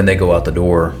when they go out the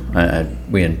door,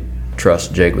 we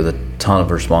trust Jake with a ton of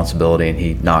responsibility, and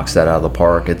he knocks that out of the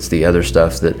park. It's the other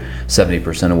stuff that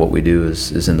 70% of what we do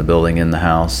is in the building, in the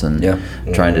house, and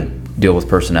trying to deal with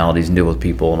personalities and deal with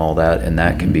people and all that, and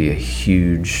that can be a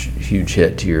huge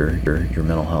hit to your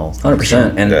mental health.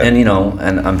 100%. And you know,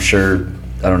 and I'm sure,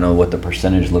 I don't know what the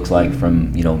percentage looks like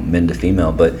from, you know, men to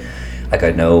female, but like I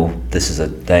know this is a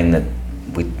thing that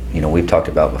we've talked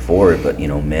about before, but you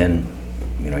know, men,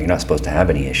 you know, you're not supposed to have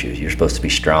any issues. You're supposed to be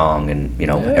strong, and you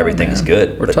know, everything's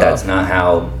good. We're but tough. That's not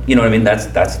how, you know what I mean?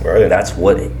 That's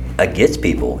what gets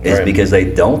people, is because they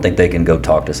don't think they can go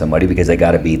talk to somebody because they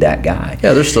got to be that guy.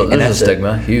 Yeah, there's a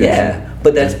stigma, huge. Yeah,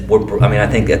 but I mean, I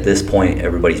think at this point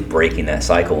everybody's breaking that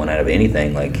cycle, and out of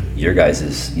anything, like your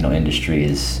guys' you know, industry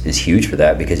is huge for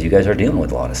that, because you guys are dealing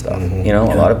with a lot of stuff, you know,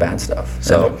 a lot of bad stuff.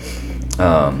 So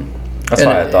that's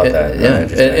why I thought that.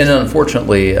 And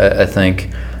unfortunately, I think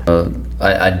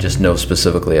I just know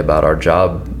specifically about our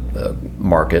job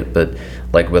market, but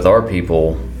like with our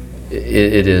people,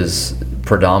 it is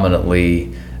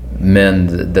predominantly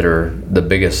men that are the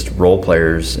biggest role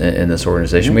players in this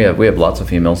organization. We have lots of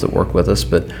females that work with us,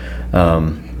 but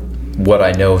what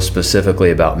I know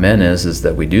specifically about men is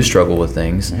that we do struggle with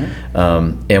things,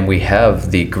 and we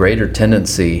have the greater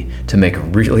tendency to make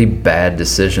really bad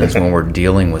decisions when we're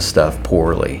dealing with stuff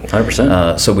poorly.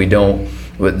 100%. So we don't.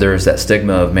 There's that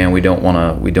stigma of, man, we don't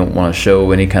want to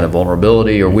show any kind of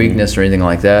vulnerability or weakness or anything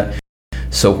like that.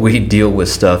 So we deal with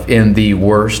stuff in the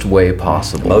worst way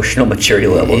possible. Emotional maturity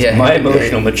levels. Yeah. My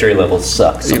emotional maturity level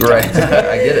sucks sometimes. Right.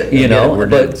 I get it. You know,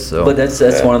 but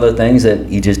that's one of the things that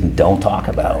you just don't talk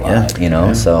about a lot. You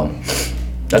know, so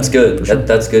that's good. Sure.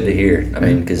 That's good to hear. I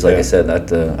mean, because like I said, I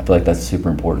feel like that's super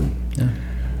important. Yeah.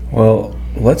 Well,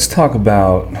 let's talk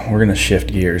about, we're going to shift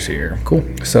gears here. Cool.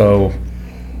 So,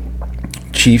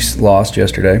 Chiefs lost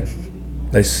yesterday.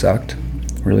 They sucked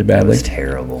really That badly. was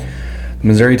terrible.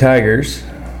 Missouri Tigers,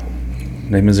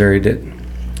 Missouri did.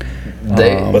 But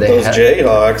those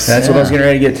Jayhawks. That's what I was getting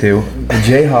ready to get to. The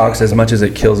Jayhawks, as much as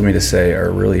it kills me to say,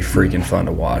 are really freaking fun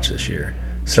to watch this year.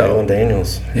 So, Jalen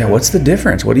Daniels. yeah, what's the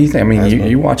difference? What do you think? I mean,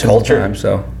 you watch it all the time,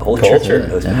 so. Culture. It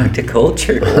goes back to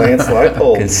culture. Lance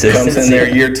Leipold Consistency. comes in there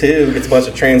year 2, gets a bunch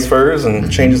of transfers,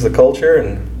 and changes the culture,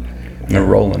 and They're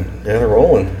rolling. they're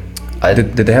rolling.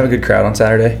 Did they have a good crowd on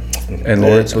Saturday? And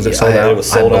Lawrence, was it sold It out? was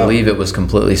sold out. believe it was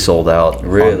completely sold out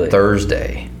Really? on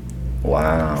Thursday.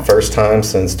 Wow. First time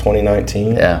since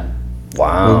 2019. Yeah.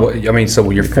 Wow. Well, I mean, so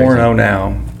you're 4-0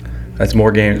 now. That's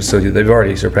more games. So they've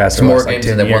already surpassed It's more games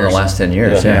than they've won in the last 10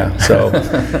 years. Yeah. So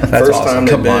that's First awesome. time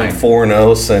they've been Combined.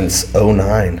 4-0 since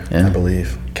 09, Yeah. I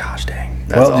believe. Gosh dang.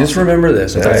 That's Well, just awesome. remember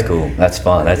this. Okay? That's cool. That's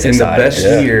fun. That's In the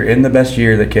exciting. best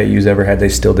year that KU's ever had, they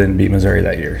still didn't beat Missouri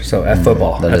that year. So at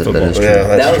football, That at is football. true. Yeah,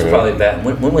 that's That was true. probably bad.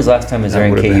 When was the last time Missouri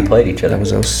and That would've KU been- played each other? That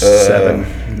was 07.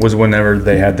 Was whenever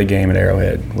they had the game at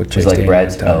Arrowhead with It Chase was like Daniels,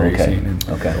 Brad's. Tom Oh, okay. Racing, and-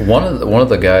 Okay. One of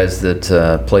the guys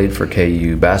that played for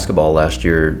KU basketball last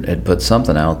year had put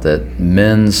something out that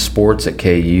men's sports at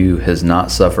KU has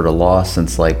not suffered a loss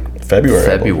since like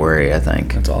February, I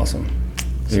think. That's awesome.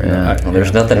 Yeah. Well,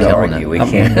 there's nothing to Killing argue. it. We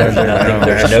can't. There's nothing.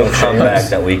 There's no comeback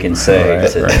that we can say. Right,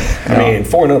 to- I mean,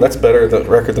 4-0, that's better the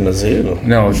record than Mizzou.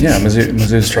 No, yeah,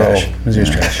 Mizzou's trash. Mizzou's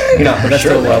trash. No, for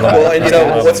sure. Well, and you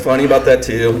know, what's funny about that,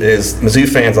 too, is Mizzou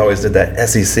fans always did that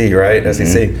SEC, right?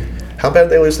 SEC. How bad did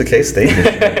they lose to K-State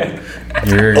this year?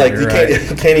 You're You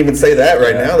right. can't even say that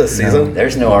right now this season.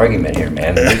 There's no argument here,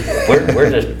 man. We're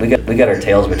just we got our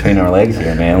tails between our legs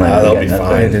here, man. Like, Nah, we they'll got be nothing.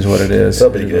 fine. It is what it is. They'll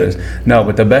be It is what it good. is. No,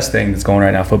 but the best thing that's going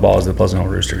right now, football, is the Pleasant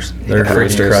Hill Roosters. They're freaking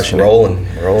Roosters crushing it. rolling.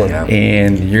 Yeah.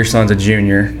 And your son's a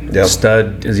junior. Yep.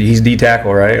 Stud. He's D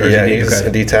tackle, right? Or is Yeah, he he's okay.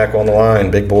 a D tackle on the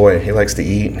line. Big boy. He likes to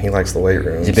eat. He likes the weight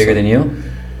room. Is he bigger than you?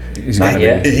 He's Not not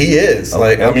yet. He is.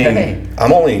 Like, I Okay. mean,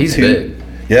 I'm only He's two. big.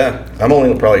 Yeah, I'm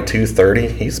only probably 230.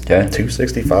 He's Okay.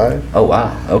 265. Oh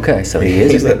wow. Okay, so he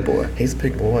is He's a big boy. He's a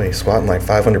big boy. He's squatting like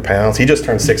 500 pounds. He just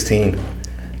turned 16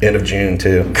 end of June,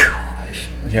 too.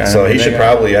 Yeah, So I mean, he they should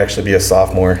got- probably actually be a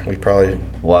sophomore. We probably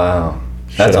Wow.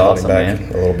 should That's have awesome, him back man.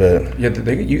 a little bit. Yeah,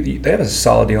 they have a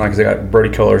solid D line because they got Brody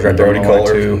Kohlers right Brody there on the line,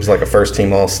 Kohler, too. who's like a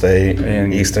first-team All-State.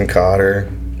 And- Easton Cotter,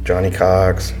 Johnny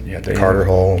Cox, Yeah, they- Carter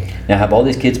Hall. Now, have all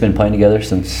these kids been playing together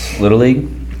since Little League?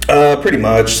 Pretty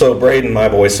much. So Braden, my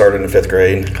boy, started in 5th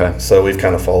grade. Okay. So we've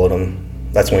kind of followed him.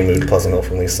 That's when we moved to Pleasant Hill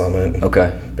from Lee Summit.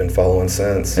 Okay. Been following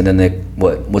since. And then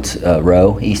what's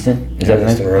Rowe Easton? Is that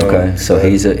his Easton name? Rowe. Okay, so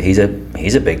he's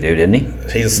a big dude, isn't he?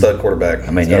 He's a stud quarterback.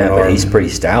 I mean, He's got yeah, an but arm. he's pretty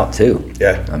stout too.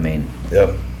 Yeah. I mean, Yep.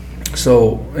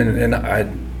 So, and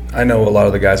I know a lot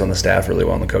of the guys on the staff really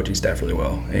well, and the coaching staff really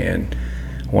well. And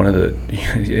one of the,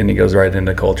 and he goes right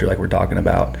into culture like we're talking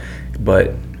about.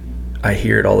 But I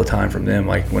hear it all the time from them.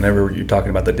 Like whenever you're talking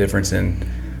about the difference in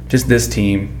just this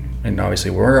team, and obviously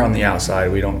we're on the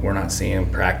outside. We're not seeing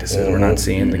practices. We're not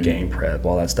seeing the game prep,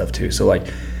 all that stuff too. So like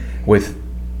with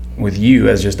you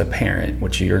as just a parent,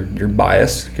 which you're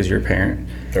biased because you're a parent.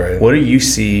 Right. What do you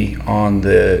see from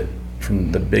the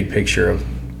big picture of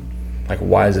like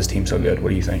why is this team so good? What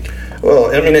do you think?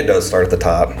 Well, I mean, it does start at the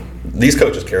top. These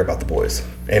coaches care about the boys,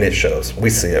 and it shows. We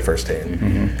see it firsthand.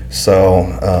 Mm-hmm. So,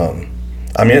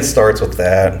 I mean, it starts with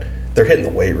that. They're hitting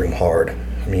the weight room hard.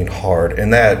 I mean, hard,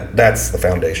 and that's the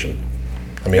foundation.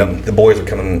 I mean, the boys are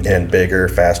coming in bigger,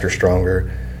 faster,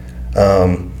 stronger,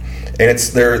 and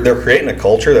they're creating a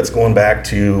culture that's going back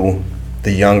to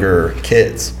the younger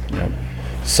kids. Yep.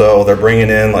 So they're bringing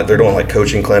in, like, they're doing like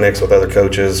coaching clinics with other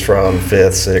coaches from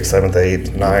 5th, 6th, 7th, 8th,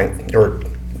 9th, or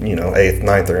 8th,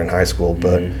 9th, they're in high school,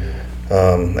 but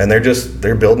and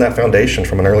they're building that foundation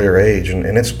from an earlier age,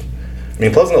 and it's. I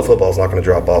mean, Pleasant Hill football is not going to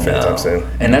drop off anytime soon.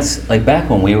 And that's like back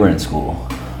when we were in school,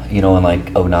 in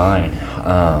like 09.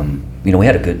 We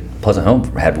had a good Pleasant Hill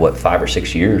had 5 or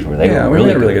 6 years where they were we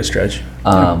had a really good stretch.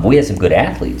 We had some good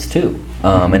athletes too,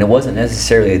 and it wasn't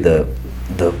necessarily the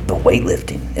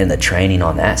weightlifting and the training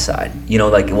on that side.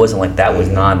 Like it wasn't like that was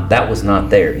not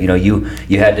there.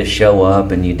 You had to show up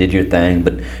and you did your thing,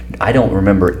 but I don't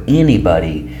remember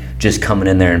anybody just coming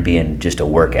in there and being just a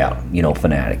workout,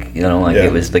 fanatic.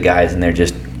 It was the guys in there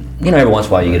just, every once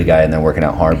in a while you get a guy in there working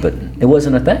out hard, but it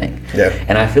wasn't a thing. Yeah.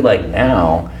 And I feel like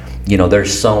now,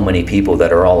 there's so many people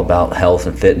that are all about health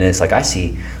and fitness. Like I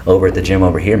see over at the gym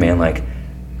over here, man, like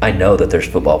I know that there's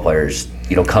football players,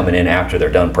 coming in after they're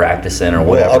done practicing or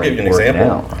whatever. Well, I'll give you an example.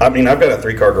 Out. I mean, I've got a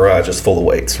 3-car garage just full of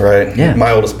weights, right? Yeah.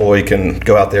 My oldest boy can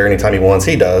go out there anytime he wants.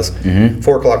 He does.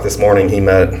 4 o'clock this morning, he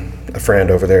met a friend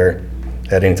over there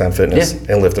at Anytime Fitness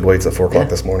and lifted weights at 4 o'clock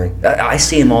this morning. I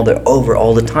see him all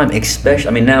the time, especially,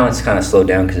 I mean, now it's kind of slowed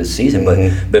down because it's season,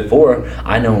 but before,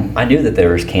 I knew that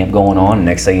there was camp going on, and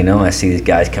next thing you know, I see these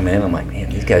guys come in, I'm like, man,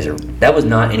 these guys that was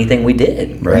not anything we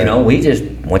did. Right. We just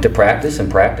went to practice,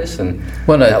 and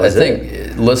Well, I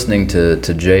think listening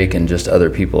to Jake and just other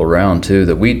people around too,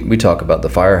 that we talk about the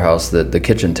firehouse, that the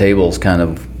kitchen table's kind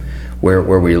of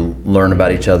where we learn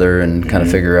about each other and kind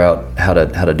of figure out how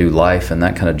to do life and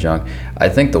that kind of junk. I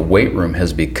think the weight room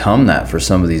has become that for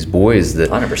some of these boys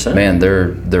that 100%. Man,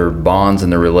 their bonds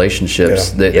and their relationships,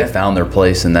 they found their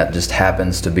place, and that just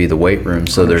happens to be the weight room.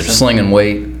 So 100%. They're slinging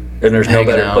weight. And there's no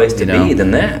better place to be than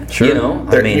that. Sure.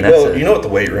 I mean, you know what the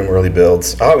weight room really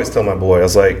builds? I always tell my boy, I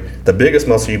was like, the biggest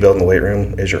muscle you build in the weight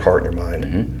room is your heart and your mind.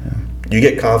 Mm-hmm. You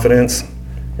get confidence.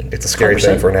 It's a scary 100%.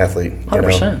 thing for an athlete.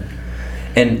 100%.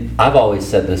 And I've always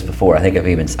said this before. I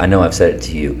know I've said it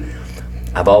to you.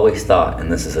 I've always thought, and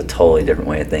this is a totally different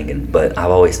way of thinking, but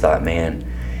I've always thought, man,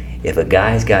 if a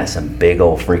guy's got some big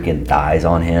old freaking thighs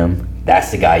on him,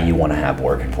 that's the guy you want to have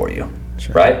working for you.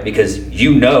 Sure. Right? Because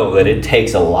that it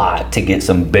takes a lot to get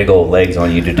some big old legs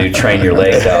on you to train your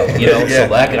legs out. So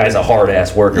that guy's a hard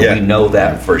ass worker. Yeah. We know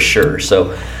that for sure.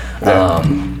 So,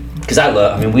 because I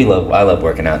love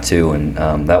working out too, and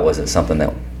that wasn't something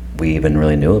that we even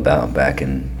really knew about back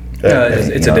in.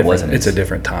 It's a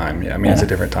different time. Yeah, I mean, it's a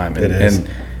different time. And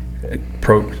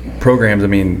programs, I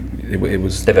mean, it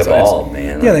was. They've evolved,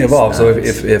 man. Yeah, they evolved. So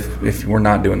if we're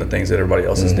not doing the things that everybody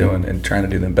else is doing and trying to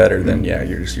do them better, then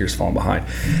you're just falling behind.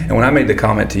 And when I made the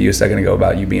comment to you a second ago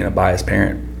about you being a biased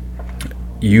parent,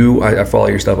 I follow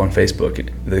your stuff on Facebook.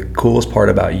 The coolest part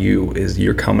about you is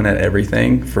you're coming at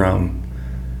everything from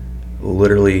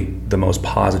literally the most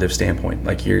positive standpoint.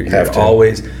 Like you're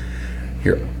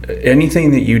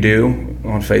anything that you do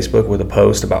on Facebook with a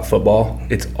post about football,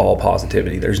 it's all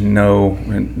positivity. There's no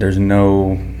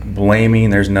blaming.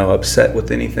 There's no upset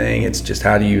with anything. It's just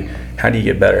how do you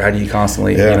get better? How do you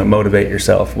constantly motivate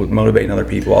yourself with motivating other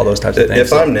people? All those types of things.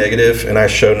 If I'm negative and I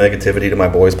show negativity to my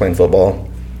boys playing football,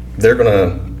 they're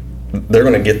gonna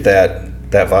get that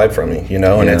vibe from me,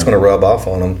 and it's gonna rub off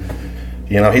on them.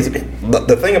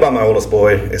 The thing about my oldest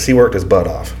boy is he worked his butt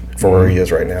off for where he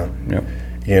is right now. Yep.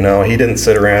 He didn't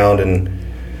sit around and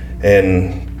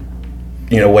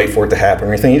wait for it to happen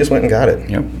or anything. He just went and got it.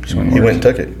 Yep. He went and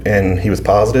took it, and he was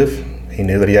positive. He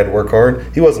knew that he had to work hard.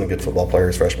 He wasn't a good football player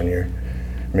his freshman year.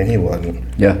 I mean, he wasn't.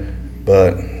 Yeah.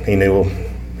 But he knew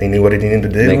what he needed to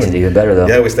do. Makes it even better, though.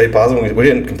 Yeah, we stayed positive. We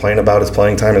didn't complain about his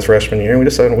playing time his freshman year. We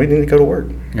just said we need to go to work.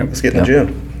 Yep. Let's get in the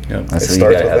gym. Yep. That's what you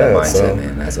gotta have that mindset,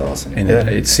 man. That's awesome. And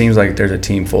it seems like there's a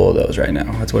team full of those right now.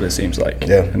 That's what it seems like.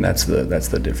 Yeah. And that's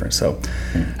the difference. So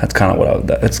that's kind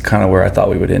of where I thought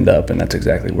we would end up, and that's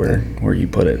exactly where you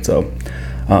put it. So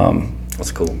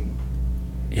that's cool.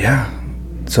 Yeah.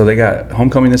 So they got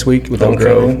homecoming this week with Oak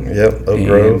Grove. Yep, Oak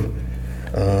Grove.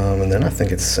 And then I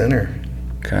think it's Center.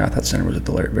 Okay, I thought center was at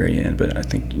the very end, but I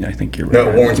think you're right.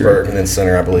 No, Warrensburg and then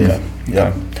center, I believe.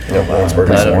 Yeah. Warrensburg.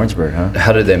 That's Warrensburg, huh?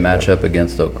 How did they match up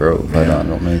against Oak Grove? I don't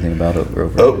know anything about Oak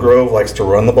Grove. Oak Grove likes to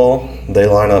run the ball. They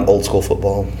line up old school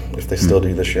football. If they still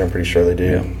do this year, I'm pretty sure they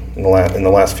do. Yeah. In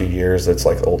the last few years, it's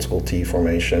like old school T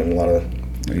formation, a lot of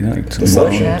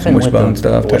some wishbone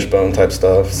stuff. Wishbone type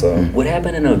stuff. So what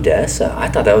happened in Odessa? I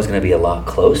thought that was going to be a lot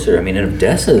closer. I mean, in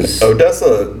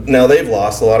Odessa, now they've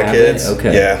lost a lot of kids.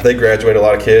 Okay. Yeah, they graduate a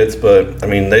lot of kids, but I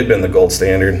mean they've been the gold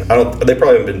standard. They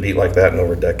probably haven't been beat like that in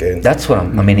over a decade. That's what I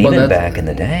mean, even back in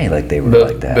the day, like they were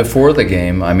like that. Before the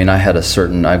game, I mean, I've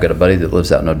got a buddy that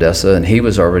lives out in Odessa, and he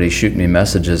was already shooting me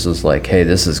messages. Was like, "Hey,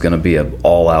 this is going to be an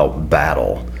all-out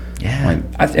battle." Yeah.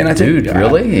 Dude,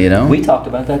 really? You know? We talked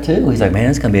about that too. He's like,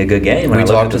 man, it's going to be a good game. We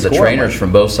talked to the trainers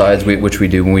from both sides, which we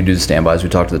do when we do the standbys. We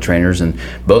talk to the trainers, and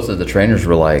both of the trainers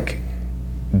were like,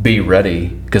 be ready,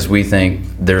 because we think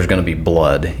there's going to be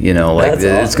blood. You know, like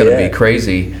it's going to be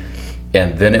crazy.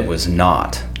 And then it was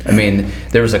not. I mean,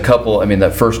 there was a couple,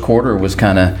 that first quarter was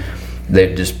kind of,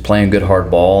 they're just playing good hard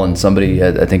ball, and somebody,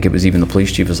 I think it was even the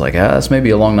police chief, was like, this may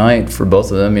be a long night for both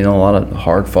of them, a lot of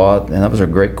hard fought, and that was a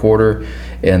great quarter.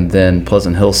 And then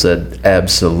Pleasant Hill said,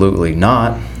 absolutely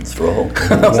not. Let's roll.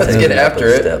 Let's get after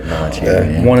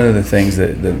it. One of the things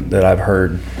that I've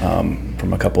heard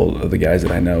from a couple of the guys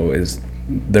that I know is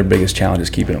their biggest challenge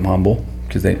is keeping them humble,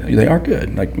 because they are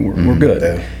good. Like, we're good.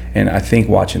 Yeah. And I think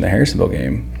watching the Harrisonville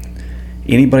game,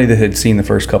 anybody that had seen the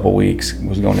first couple weeks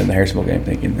was going into the Harrisonville game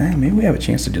thinking, maybe we have a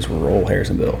chance to just roll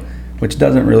Harrisonville, which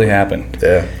doesn't really happen.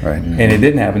 Yeah. Right. And it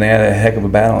didn't happen. They had a heck of a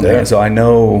battle on there. So I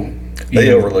know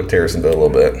they overlooked Harrisonville a little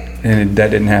bit. And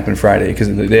that didn't happen Friday, because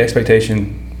the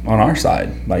expectation on our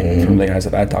side, like from the guys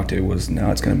that I talked to, was no,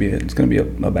 it's going to be a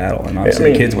battle. And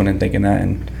obviously the kids went in thinking that,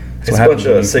 and it's a bunch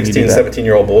of 16,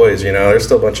 17-year-old boys. There's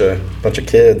still a bunch of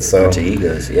kids. So. Bunch of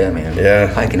egos, yeah, man.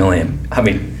 Yeah. I can only.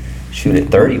 Shoot, at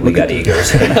 30, we got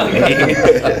egos.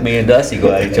 Me and Dusty go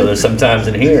at each other sometimes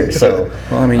in here. So.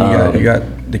 Well, you got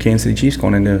the Kansas City Chiefs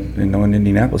going into an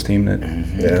Indianapolis team that.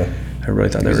 Yeah. I really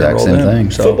thought they were exact same thing.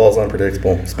 So. Football's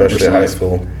unpredictable, especially at high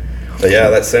school. But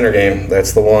yeah, that center game,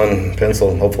 that's the one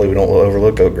pencil. Hopefully we don't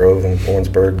overlook Oak Grove and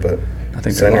Warrensburg, but I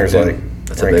think center's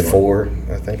ranked 4,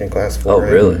 I think, in Class 4. Oh,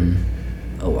 really?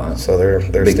 Mm-hmm. Oh, wow. So they're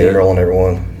steamrolling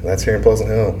everyone. That's here in Pleasant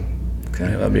Hill. Okay.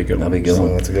 Yeah, that'd be a good one. So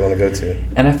that's a good one to go to.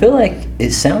 And I feel like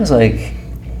it sounds like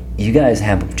you guys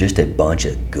have just a bunch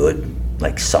of good,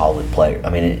 solid players.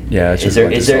 Is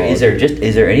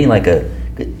there any like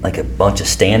a bunch of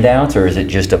standouts, or is it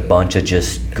just a bunch of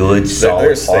just good, solid,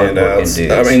 there's standouts.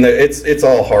 Dudes? It's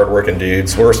all hardworking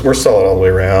dudes. We're solid all the way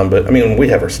around, but we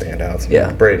have our standouts.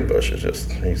 Yeah. Braden Bush is just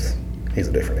he's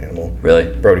a different animal.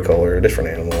 Really? Brody Kohler, a different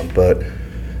animal. But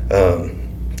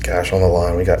on the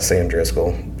line we got Sam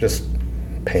Driscoll, just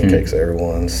pancakes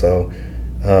everyone. So.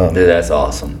 Dude, that's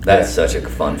awesome. That's such a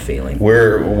fun feeling.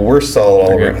 We're solid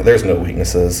all around. There's no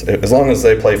weaknesses as long as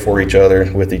they play for each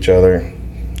other, with each other.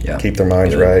 Yeah. Keep their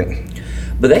minds right.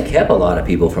 But they kept a lot of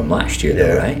people from last year,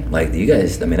 though, right? Like, you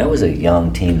guys, that was a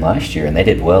young team last year, and they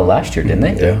did well last year, didn't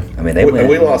they? Yeah.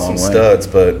 We lost some studs,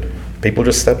 but people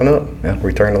just stepping up. Yeah.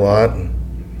 Returned a lot.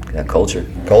 That culture.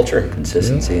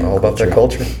 Consistency. All about that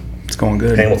culture. It's going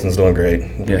good. Hamilton's doing great.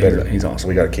 Yeah, he's awesome.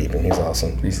 We got to keep him. He's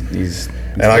awesome. He's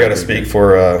and I got to speak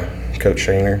for Coach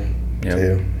Shaner,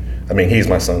 too. He's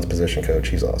my son's position coach.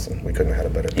 He's awesome. We couldn't have had a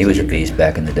better position. He was a beast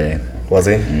back in the day. Was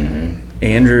he? Mm-hmm.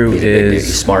 Andrew he's is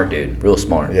a smart dude, real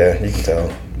smart. Yeah, you can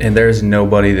tell. And there's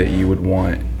nobody that you would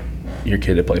want your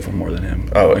kid to play for more than him.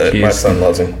 Oh, my son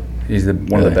loves him. He's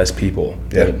one of the best people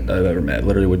that I've ever met.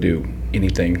 Literally would do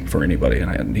anything for anybody,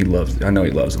 and I know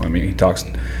he loves them. He talks.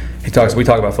 We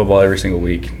talk about football every single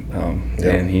week,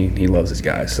 and he loves his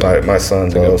guys. So my son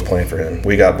loves playing for him.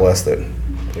 We got blessed that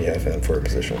we have him for a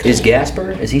position. Is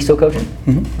Gasper? Is he still coaching?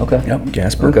 Mm-hmm. Okay. Yep.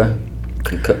 Gasper. Okay.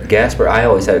 Gasper. I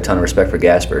always had a ton of respect for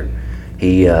Gasper.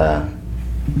 He, I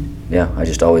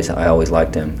always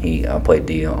liked him. I played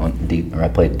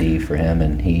D for him,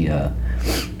 and he.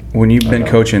 When you've been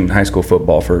coaching high school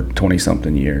football for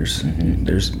 20-something years,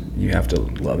 you have to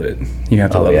love it. You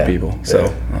have to love the people. So,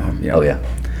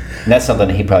 And that's something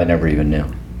he probably never even knew.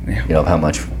 Yeah. How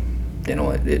much,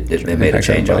 it made a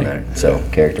change on there. So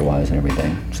character-wise and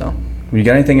everything. So. You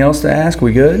got anything else to ask?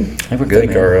 We good? I think we're good.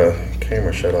 I think our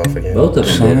camera shut off again. Both of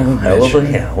them.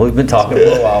 Yeah, we've been talking for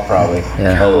a while, probably.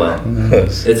 Yeah. Oh well.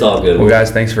 It's all good. Well,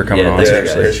 guys, thanks for coming on.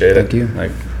 Thanks, appreciate it. Thank you.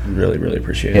 Really, really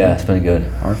appreciate it. Yeah, it's been good.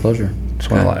 Our pleasure.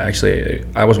 Actually,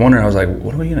 I was wondering. I was like,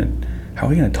 what are we gonna? how are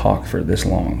we going to talk for this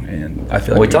long? And I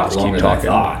feel like We we talked just keep longer than I talking.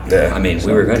 thought. Yeah. I mean,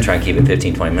 we were going to try and keep it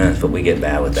 15, 20 minutes, but we get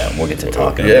bad with that. We'll get to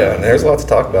talking. Yeah, and there's a lot to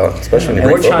talk about, especially when you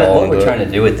And bring we're trying. football What we're into trying it.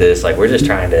 to do with this, like, we're just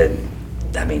trying to.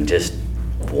 I mean, just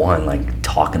one, like,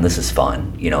 talking. This is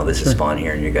fun. You know, this is fun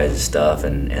hearing your guys' stuff,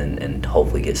 and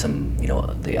hopefully get some, you know,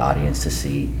 the audience to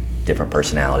see different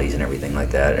personalities and everything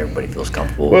like that. Everybody feels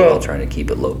comfortable. We're Well- all trying to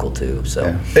keep it local too. So.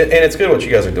 And it's good what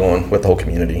you guys are doing with the whole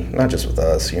community, not just with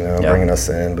us, you know, Yeah. bringing us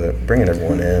in, but bringing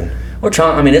everyone in. We're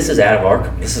trying. I mean, this is out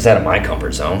of my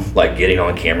comfort zone. Like getting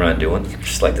on camera and doing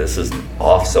just like this is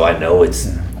off. So I know it's.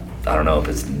 I don't know if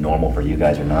it's normal for you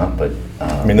guys or not, but.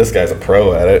 I mean, this guy's a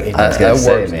pro at it. I was gonna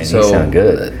say, man, you sound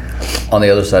good. On the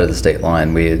other side of the state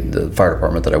line, the fire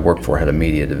department that I worked for had a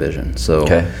media division. So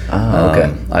Okay.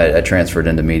 Okay. I transferred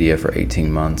into media for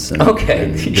 18 months. And, Okay.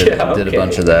 and did, Yeah, did a okay.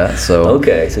 bunch of that. So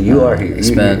Okay, so you are here.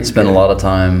 Spent a lot of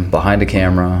time behind a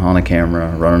camera, on a camera,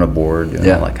 running a board, doing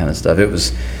Yeah. all that kind of stuff. It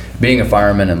was being a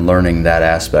fireman and learning that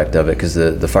aspect of it, because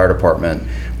the fire department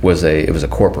was a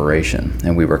corporation,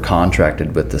 and we were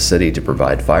contracted with the city to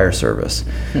provide fire service.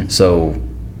 So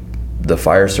the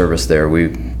fire service there,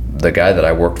 the guy that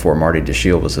I worked for, Marty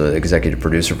DeShield, was the executive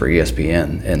producer for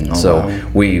ESPN, and so wow.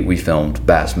 we filmed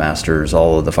Bassmasters,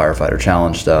 all of the Firefighter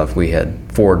Challenge stuff. We had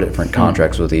 4 different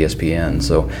contracts with ESPN,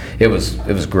 so it was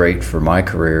great for my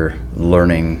career,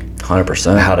 learning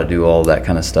 100%. how to do all that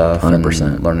kind of stuff, 100%.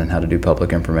 and learning how to do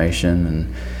public information,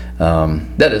 and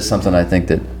that is something I think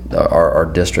that our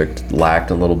district lacked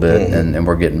a little bit, and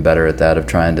we're getting better at that, of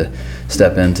trying to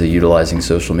step into utilizing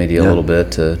social media a little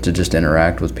bit to just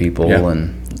interact with people. Yeah.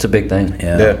 And It's a big thing.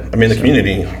 Yeah, I mean, the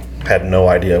community had no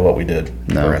idea what we did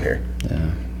No. around here.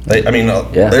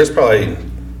 Yeah. There's probably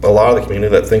a lot of the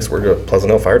community that thinks we're a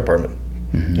Pleasant Hill Fire Department,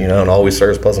 you know, and all we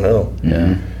serve is Pleasant Hill.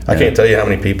 Yeah. I can't tell you how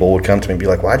many people would come to me and be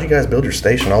like, "Why'd you guys build your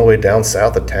station all the way down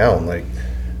south of town? Like,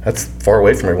 that's far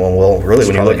away from everyone." Well, really, when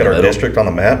you probably look at in the our middle. district on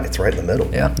the map, it's right in the middle.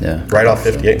 Yeah. Yeah. Right off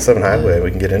 58 and 7 Highway, we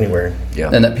can get anywhere. Yeah.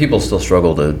 And that people still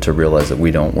struggle to realize that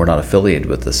we're not affiliated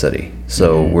with the city.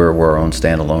 So we're our own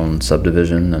standalone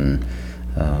subdivision, and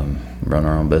run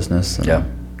our own business. And Yeah.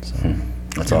 So,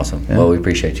 That's awesome. Yeah. Well, we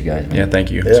appreciate you guys. man. Yeah,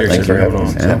 thank you. Yeah, Seriously thanks for having on.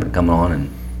 us. Yeah. For coming on and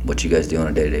what you guys do on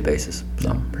a day-to-day basis.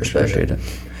 So, appreciate it.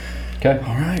 Okay.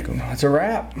 All right, that's a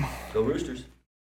wrap. Go Roosters.